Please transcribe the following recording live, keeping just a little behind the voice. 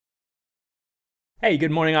Hey,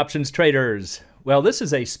 good morning options traders. Well, this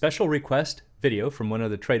is a special request video from one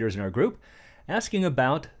of the traders in our group asking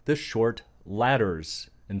about the short ladders.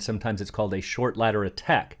 And sometimes it's called a short ladder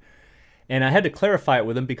attack. And I had to clarify it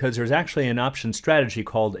with him because there's actually an option strategy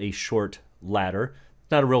called a short ladder.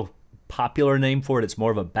 It's not a real popular name for it. It's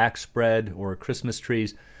more of a backspread or Christmas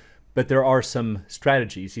trees. But there are some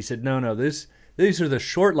strategies. He said, no, these are the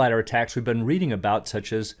short ladder attacks we've been reading about,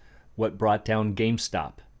 such as what brought down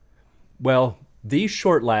GameStop. Well, these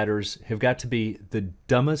short ladders have got to be the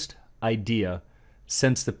dumbest idea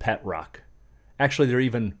since the pet rock. Actually, they're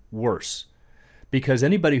even worse, because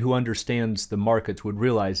anybody who understands the markets would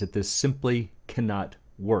realize that this simply cannot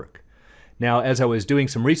work. Now, as I was doing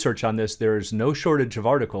some research on this, there's no shortage of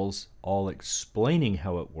articles all explaining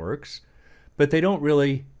how it works, but they don't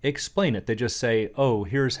really explain it. They just say, oh,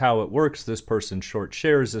 here's how it works. This person short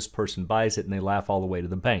shares, this person buys it, and they laugh all the way to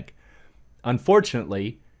the bank.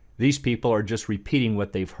 Unfortunately, these people are just repeating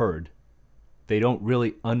what they've heard. They don't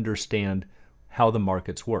really understand how the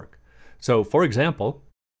markets work. So, for example,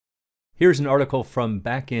 here's an article from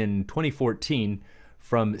back in 2014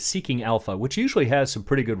 from Seeking Alpha, which usually has some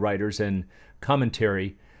pretty good writers and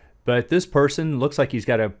commentary. But this person looks like he's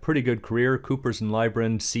got a pretty good career, Coopers and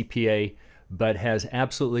Lybrand, CPA, but has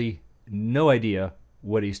absolutely no idea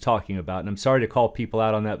what he's talking about. And I'm sorry to call people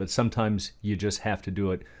out on that, but sometimes you just have to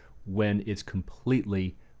do it when it's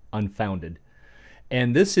completely unfounded.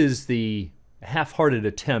 And this is the half-hearted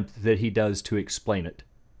attempt that he does to explain it.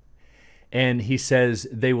 And he says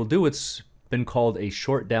they will do what's been called a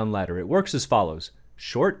short down ladder. It works as follows.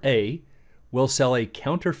 Short A will sell a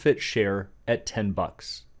counterfeit share at 10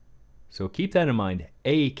 bucks. So keep that in mind,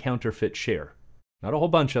 a counterfeit share. Not a whole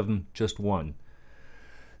bunch of them, just one.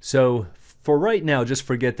 So for right now, just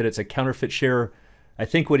forget that it's a counterfeit share. I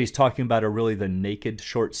think what he's talking about are really the naked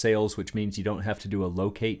short sales, which means you don't have to do a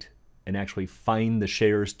locate and actually find the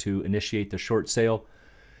shares to initiate the short sale.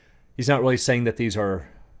 He's not really saying that these are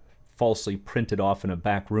falsely printed off in a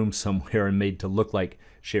back room somewhere and made to look like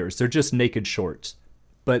shares. They're just naked shorts.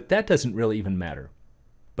 But that doesn't really even matter.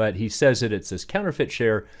 But he says that it's this counterfeit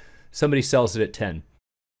share. Somebody sells it at 10.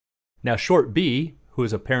 Now short B, who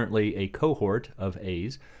is apparently a cohort of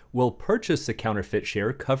A's, will purchase the counterfeit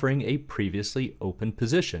share covering a previously open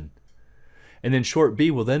position. And then short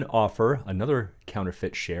B will then offer another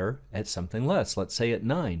counterfeit share at something less, let's say at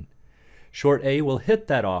 9. Short A will hit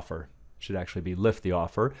that offer, should actually be lift the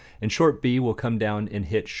offer, and short B will come down and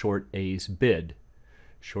hit short A's bid.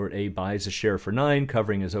 Short A buys a share for 9,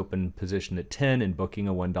 covering his open position at 10 and booking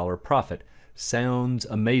a $1 profit. Sounds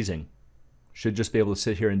amazing. Should just be able to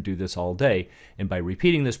sit here and do this all day. And by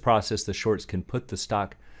repeating this process, the shorts can put the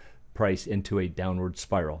stock price into a downward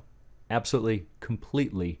spiral. Absolutely,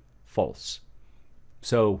 completely false.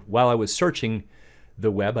 So while I was searching the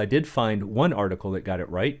web, I did find one article that got it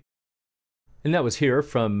right. And that was here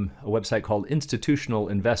from a website called Institutional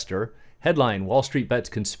Investor. Headline, Wall Street bets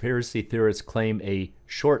conspiracy theorists claim a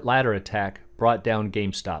short ladder attack brought down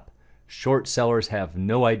GameStop. Short sellers have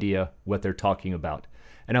no idea what they're talking about.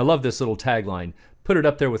 And I love this little tagline. Put it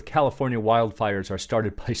up there with California wildfires are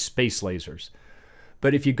started by space lasers.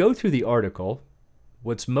 But if you go through the article,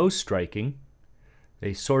 what's most striking,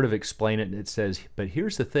 they sort of explain it and it says, but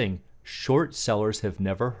here's the thing, short sellers have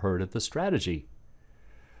never heard of the strategy.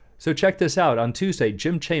 So check this out. On Tuesday,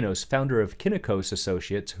 Jim Chanos, founder of Kinnikos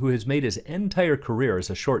Associates, who has made his entire career as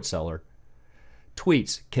a short seller,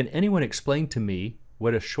 tweets, can anyone explain to me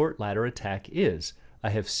what a short ladder attack is? I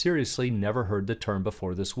have seriously never heard the term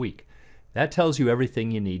before this week. That tells you everything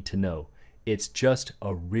you need to know. It's just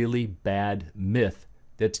a really bad myth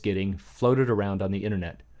that's getting floated around on the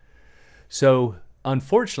internet. So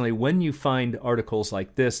unfortunately, when you find articles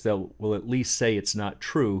like this that will at least say it's not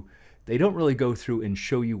true, they don't really go through and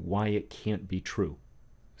show you why it can't be true.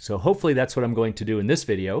 So hopefully that's what I'm going to do in this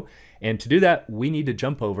video. And to do that, we need to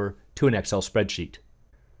jump over to an Excel spreadsheet.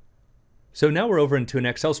 So now we're over into an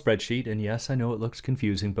Excel spreadsheet, and yes, I know it looks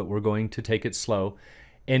confusing, but we're going to take it slow.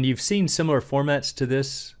 And you've seen similar formats to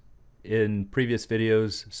this in previous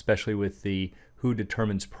videos, especially with the Who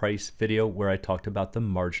Determines Price video, where I talked about the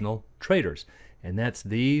marginal traders. And that's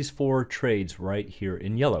these 4 trades right here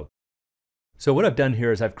in yellow. So what I've done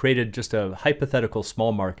here is I've created just a hypothetical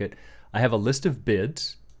small market. I have a list of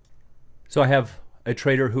bids. So I have a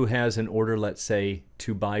trader who has an order, let's say,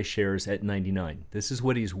 to buy shares at 99. This is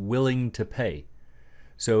what he's willing to pay.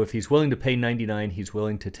 So if he's willing to pay 99, he's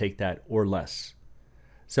willing to take that or less.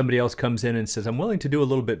 Somebody else comes in and says, I'm willing to do a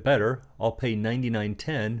little bit better. I'll pay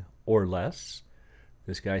 99.10 or less.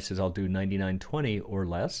 This guy says, I'll do 99.20 or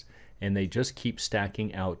less. And they just keep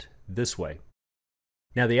stacking out this way.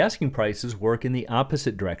 Now the asking prices work in the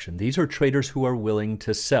opposite direction. These are traders who are willing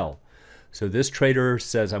to sell. So this trader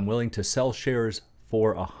says, I'm willing to sell shares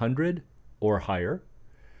for 100 or higher.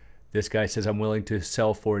 This guy says, I'm willing to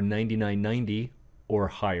sell for 99.90 or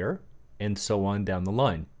higher, and so on down the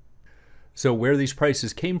line. So where these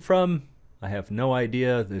prices came from, I have no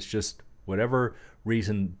idea. There's just whatever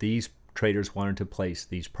reason these traders wanted to place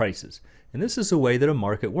these prices. And this is the way that a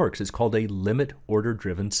market works. It's called a limit order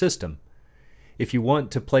driven system. If you want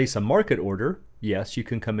to place a market order, yes, you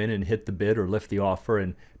can come in and hit the bid or lift the offer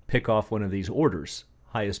and pick off one of these orders,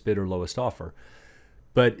 highest bid or lowest offer.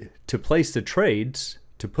 But to place the trades,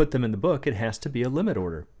 to put them in the book, it has to be a limit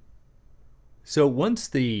order. So once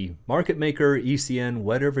the market maker, ECN,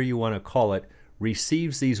 whatever you want to call it,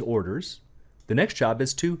 receives these orders, the next job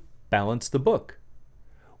is to balance the book.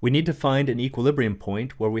 We need to find an equilibrium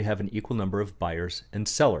point where we have an equal number of buyers and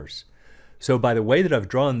sellers. So by the way that I've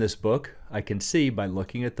drawn this book, I can see by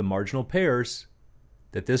looking at the marginal pairs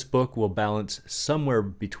that this book will balance somewhere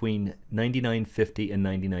between 99.50 and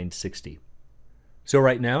 99.60. So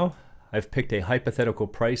right now, I've picked a hypothetical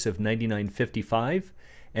price of 99.55,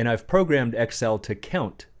 and I've programmed Excel to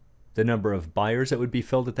count the number of buyers that would be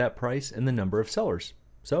filled at that price and the number of sellers.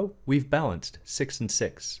 So we've balanced 6 and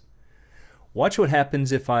 6. Watch what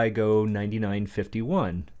happens if I go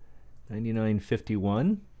 99.51.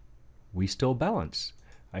 99.51, we still balance.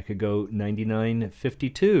 I could go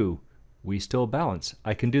 99.52, we still balance.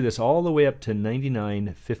 I can do this all the way up to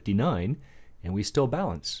 99.59, and we still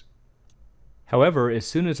balance. However, as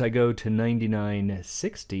soon as I go to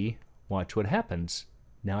 99.60, watch what happens.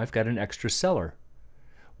 Now I've got an extra seller.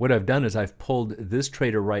 What I've done is I've pulled this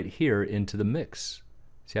trader right here into the mix.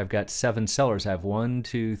 See, I've got 7 sellers. I have 1,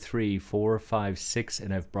 2, 3, 4, 5, 6,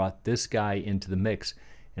 and I've brought this guy into the mix.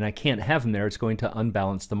 And I can't have him there. It's going to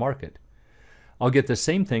unbalance the market. I'll get the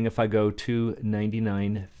same thing if I go to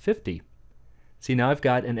 99.50. See, now I've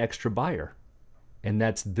got an extra buyer. And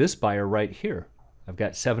that's this buyer right here. I've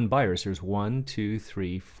got 7 buyers. There's 1, 2,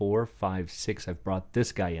 3, 4, 5, 6. I've brought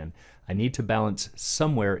this guy in. I need to balance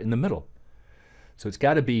somewhere in the middle. So it's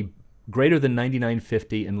got to be greater than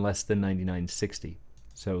 99.50 and less than 99.60.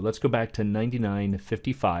 So let's go back to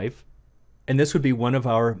 99.55. And this would be one of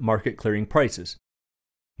our market clearing prices.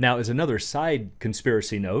 Now, as another side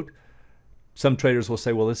conspiracy note, some traders will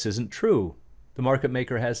say, well, this isn't true. The market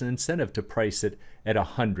maker has an incentive to price it at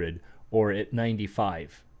 100 or at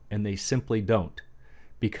 95, and they simply don't,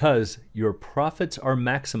 because your profits are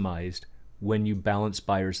maximized when you balance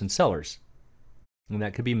buyers and sellers. And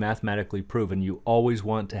that could be mathematically proven. You always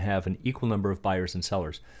want to have an equal number of buyers and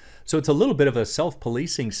sellers. So it's a little bit of a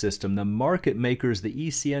self-policing system. The market makers, the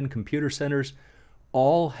ECN computer centers,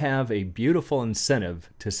 all have a beautiful incentive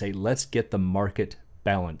to say, let's get the market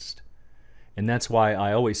balanced. And that's why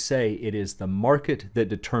I always say it is the market that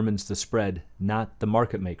determines the spread, not the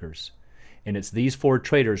market makers. And it's these 4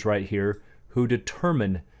 traders right here who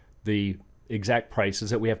determine the exact prices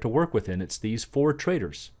that we have to work within. It's these 4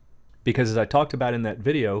 traders. Because as I talked about in that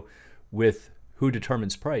video with who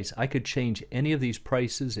determines price, I could change any of these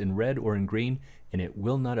prices in red or in green and it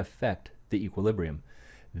will not affect the equilibrium.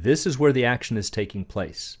 This is where the action is taking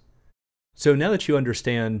place. So now that you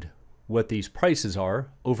understand what these prices are,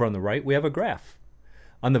 over on the right we have a graph.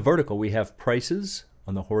 On the vertical we have prices,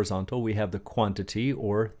 on the horizontal we have the quantity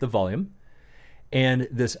or the volume, and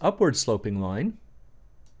this upward sloping line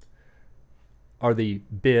are the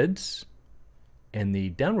bids, and the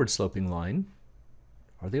downward sloping line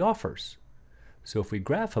are the offers. So if we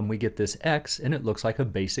graph them, we get this X, and it looks like a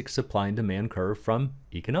basic supply and demand curve from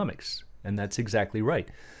economics. And that's exactly right.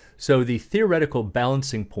 So the theoretical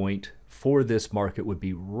balancing point for this market would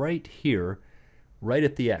be right here, right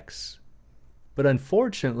at the X. But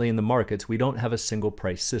unfortunately in the markets, we don't have a single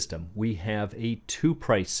price system. We have a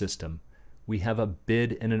 2-price system. We have a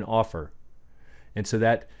bid and an offer. And so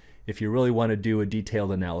that, if you really want to do a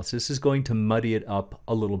detailed analysis, is going to muddy it up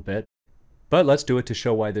a little bit. But let's do it to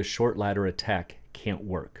show why this short ladder attack can't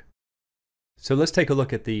work. So let's take a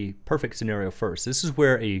look at the perfect scenario first. This is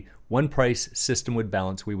where a 1-price system would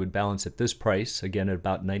balance. We would balance at this price, again at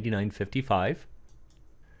about 99.55.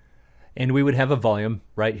 And we would have a volume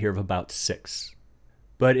right here of about 6.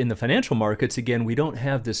 But in the financial markets, again, we don't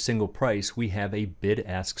have this single price. We have a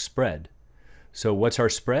bid-ask spread. So what's our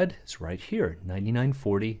spread? It's right here,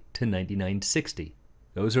 99.40 to 99.60.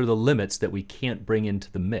 Those are the limits that we can't bring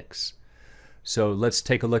into the mix. So let's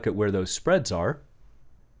take a look at where those spreads are.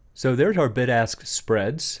 So there's our bid-ask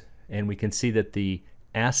spreads, and we can see that the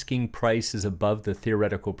asking price is above the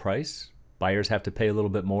theoretical price. Buyers have to pay a little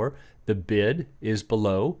bit more. The bid is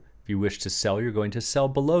below. If you wish to sell, you're going to sell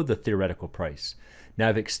below the theoretical price. Now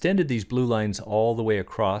I've extended these blue lines all the way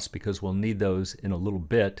across because we'll need those in a little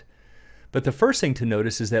bit. But the first thing to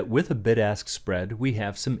notice is that with a bid-ask spread, we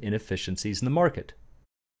have some inefficiencies in the market.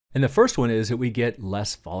 And the first one is that we get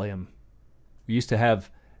less volume. We used to have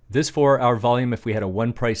this for our volume if we had a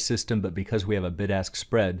one-price system, but because we have a bid-ask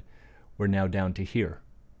spread, we're now down to here.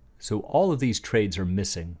 So all of these trades are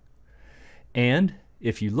missing. And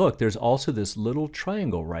if you look, there's also this little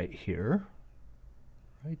triangle right here,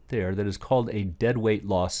 right there, that is called a deadweight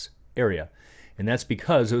loss area. And that's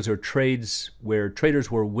because those are trades where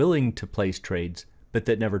traders were willing to place trades, but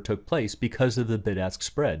that never took place because of the bid-ask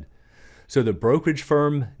spread. So the brokerage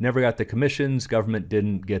firm never got the commissions, government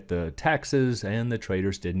didn't get the taxes, and the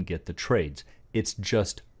traders didn't get the trades. It's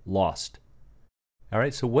just lost. All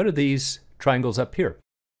right, so what are these triangles up here?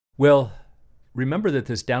 Well, remember that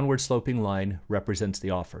this downward sloping line represents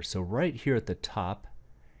the offer. So right here at the top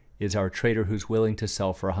is our trader who's willing to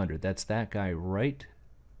sell for 100. That's that guy right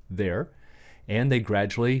there. And they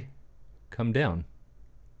gradually come down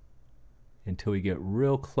until we get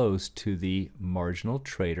real close to the marginal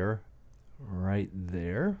trader right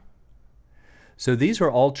there. So these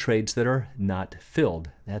are all trades that are not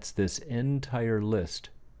filled. That's this entire list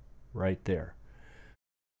right there.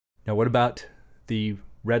 Now what about the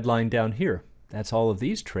red line down here? That's all of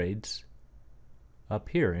these trades up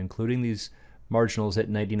here, including these marginals at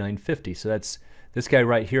 $99.50. So that's this guy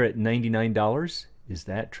right here at $99. Is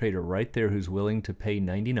that trader right there who's willing to pay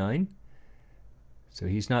 $99? So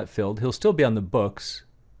he's not filled. He'll still be on the books,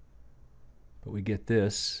 but we get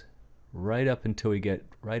this right up until we get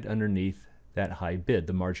right underneath that high bid,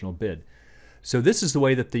 the marginal bid. So this is the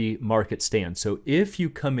way that the market stands. So if you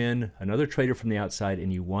come in, another trader from the outside,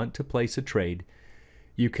 and you want to place a trade,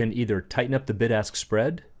 you can either tighten up the bid-ask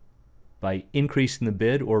spread by increasing the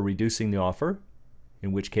bid or reducing the offer,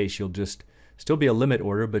 in which case you'll just still be a limit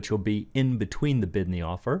order, but you'll be in between the bid and the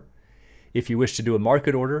offer. If you wish to do a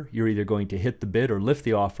market order, you're either going to hit the bid or lift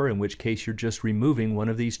the offer, in which case you're just removing one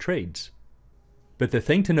of these trades. But the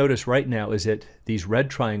thing to notice right now is that these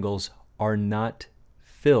red triangles are not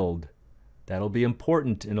filled. That'll be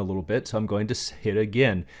important in a little bit, so I'm going to hit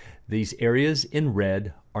again. These areas in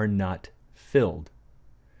red are not filled.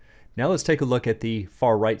 Now let's take a look at the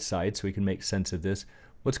far right side so we can make sense of this.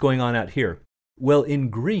 What's going on out here? Well, in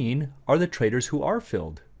green are the traders who are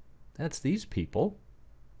filled. That's these people.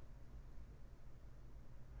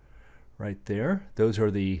 Right there. Those are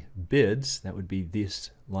the bids. That would be this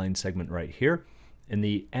line segment right here. And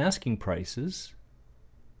the asking prices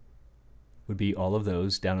would be all of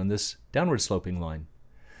those down on this downward sloping line.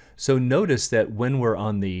 So notice that when we're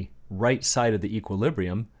on the right side of the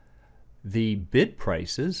equilibrium, the bid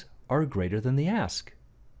prices are greater than the ask.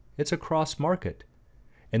 It's a cross market.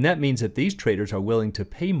 And that means that these traders are willing to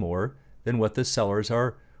pay more than what the sellers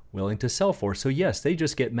are willing to sell for. So yes, they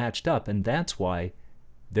just get matched up, and that's why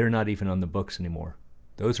they're not even on the books anymore.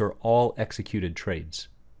 Those are all executed trades.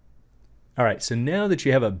 All right, so now that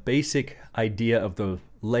you have a basic idea of the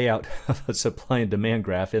layout of a supply and demand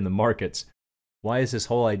graph in the markets, why is this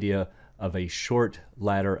whole idea of a short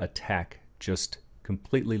ladder attack just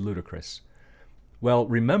completely ludicrous? Well,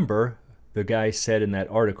 remember, the guy said in that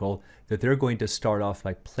article that they're going to start off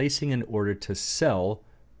by placing an order to sell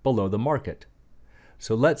below the market.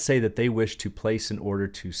 So let's say that they wish to place an order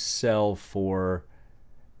to sell for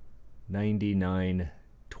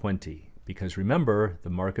 $99.20, because remember,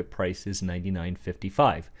 the market price is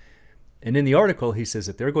 $99.55. And in the article, he says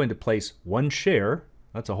that they're going to place one share,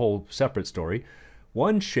 that's a whole separate story,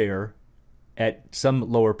 one share at some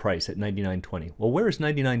lower price at $99.20. Well, where is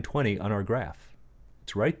 $99.20 on our graph?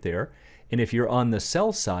 It's right there. And if you're on the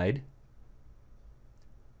sell side,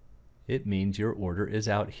 it means your order is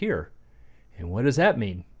out here. And what does that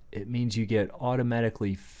mean? It means you get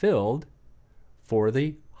automatically filled for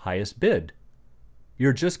the highest bid.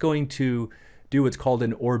 You're just going to do what's called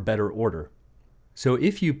an or better order. So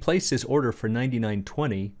if you place this order for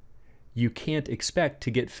 $99.20, you can't expect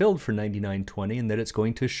to get filled for $99.20 and that it's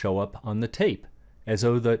going to show up on the tape as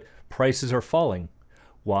though the prices are falling.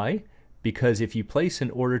 Why? Because if you place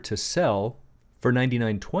an order to sell for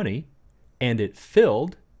 $99.20 and it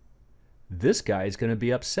filled, this guy is going to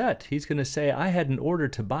be upset. He's going to say, I had an order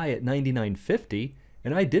to buy at $99.50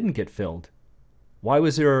 and I didn't get filled. Why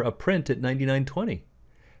was there a print at $99.20?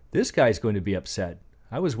 This guy's going to be upset.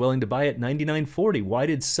 I was willing to buy at $99.40. Why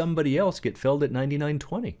did somebody else get filled at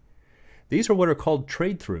 $99.20? These are what are called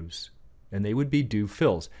trade-throughs, and they would be due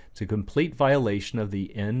fills. It's a complete violation of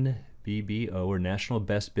the NBBO, or National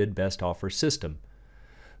Best Bid Best Offer system.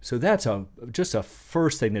 So that's just a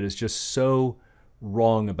first thing that is just so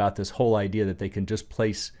wrong about this whole idea that they can just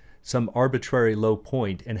place some arbitrary low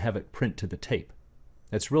point and have it print to the tape.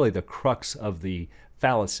 That's really the crux of the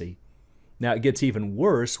fallacy. Now, it gets even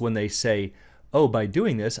worse when they say, oh, by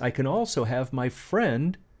doing this, I can also have my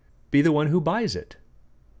friend be the one who buys it.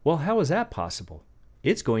 Well, how is that possible?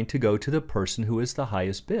 It's going to go to the person who is the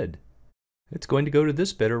highest bid. It's going to go to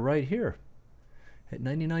this bidder right here at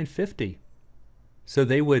 $99.50. So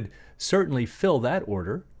they would certainly fill that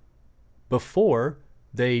order before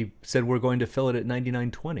they said we're going to fill it at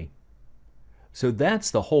 $99.20. So that's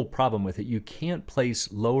the whole problem with it. You can't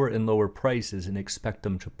place lower and lower prices and expect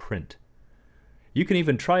them to print. You can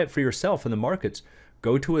even try it for yourself in the markets.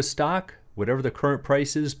 Go to a stock, whatever the current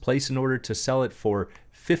price is, place an order to sell it for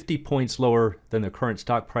 50 points lower than the current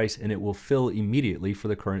stock price, and it will fill immediately for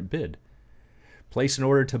the current bid. Place an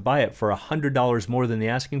order to buy it for $100 more than the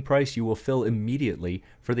asking price, you will fill immediately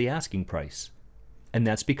for the asking price. And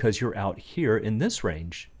that's because you're out here in this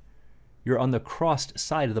range. You're on the crossed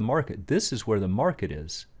side of the market. This is where the market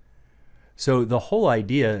is. So the whole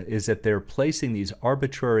idea is that they're placing these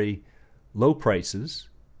arbitrary low prices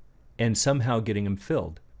and somehow getting them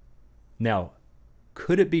filled. Now,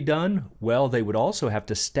 could it be done? Well, they would also have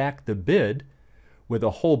to stack the bid with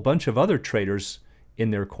a whole bunch of other traders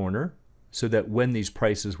in their corner so that when these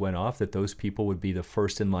prices went off, that those people would be the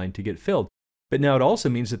first in line to get filled. But now it also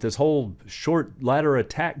means that this whole short ladder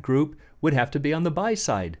attack group would have to be on the buy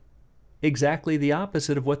side. Exactly the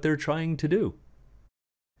opposite of what they're trying to do.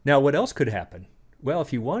 Now, what else could happen? Well,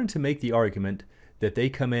 if you wanted to make the argument that they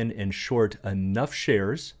come in and short enough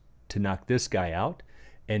shares to knock this guy out,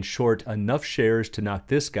 and short enough shares to knock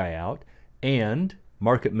this guy out, and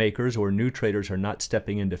market makers or new traders are not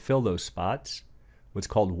stepping in to fill those spots, what's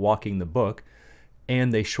called walking the book,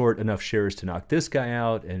 and they short enough shares to knock this guy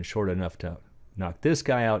out and short enough to knock this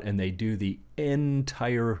guy out, and they do the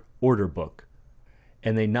entire order book.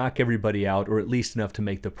 And they knock everybody out, or at least enough to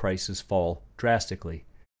make the prices fall drastically.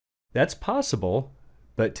 That's possible,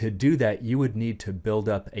 but to do that, you would need to build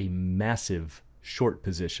up a massive short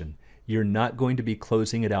position. You're not going to be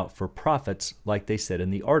closing it out for profits like they said in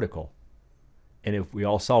the article. And if we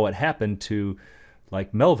all saw what happened to,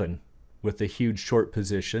 like Melvin, with the huge short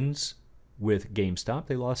positions with GameStop,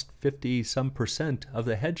 they lost 50-some% of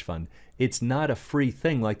the hedge fund. It's not a free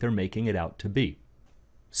thing like they're making it out to be.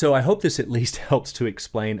 So I hope this at least helps to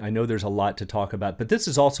explain. I know there's a lot to talk about, but this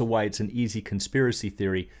is also why it's an easy conspiracy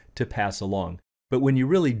theory to pass along. But when you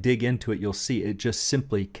really dig into it, you'll see it just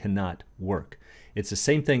simply cannot work. It's the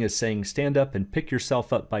same thing as saying stand up and pick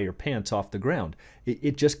yourself up by your pants off the ground.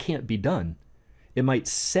 It just can't be done. It might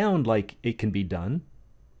sound like it can be done,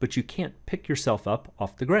 but you can't pick yourself up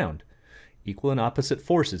off the ground. Equal and opposite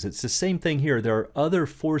forces. It's the same thing here. There are other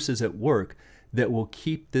forces at work that will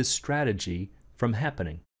keep this strategy from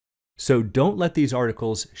happening. So don't let these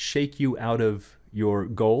articles shake you out of your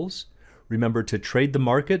goals. Remember to trade the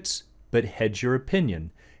markets, but hedge your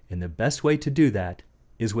opinion. And the best way to do that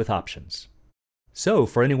is with options. So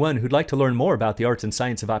for anyone who'd like to learn more about the arts and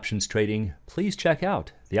science of options trading, please check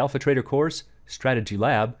out the Alpha Trader course, Strategy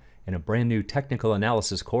Lab, and a brand new technical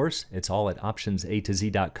analysis course. It's all at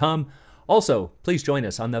optionsatoz.com. Also, please join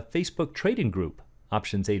us on the Facebook trading group,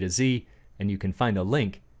 Options A to Z, and you can find a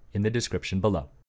link in the description below.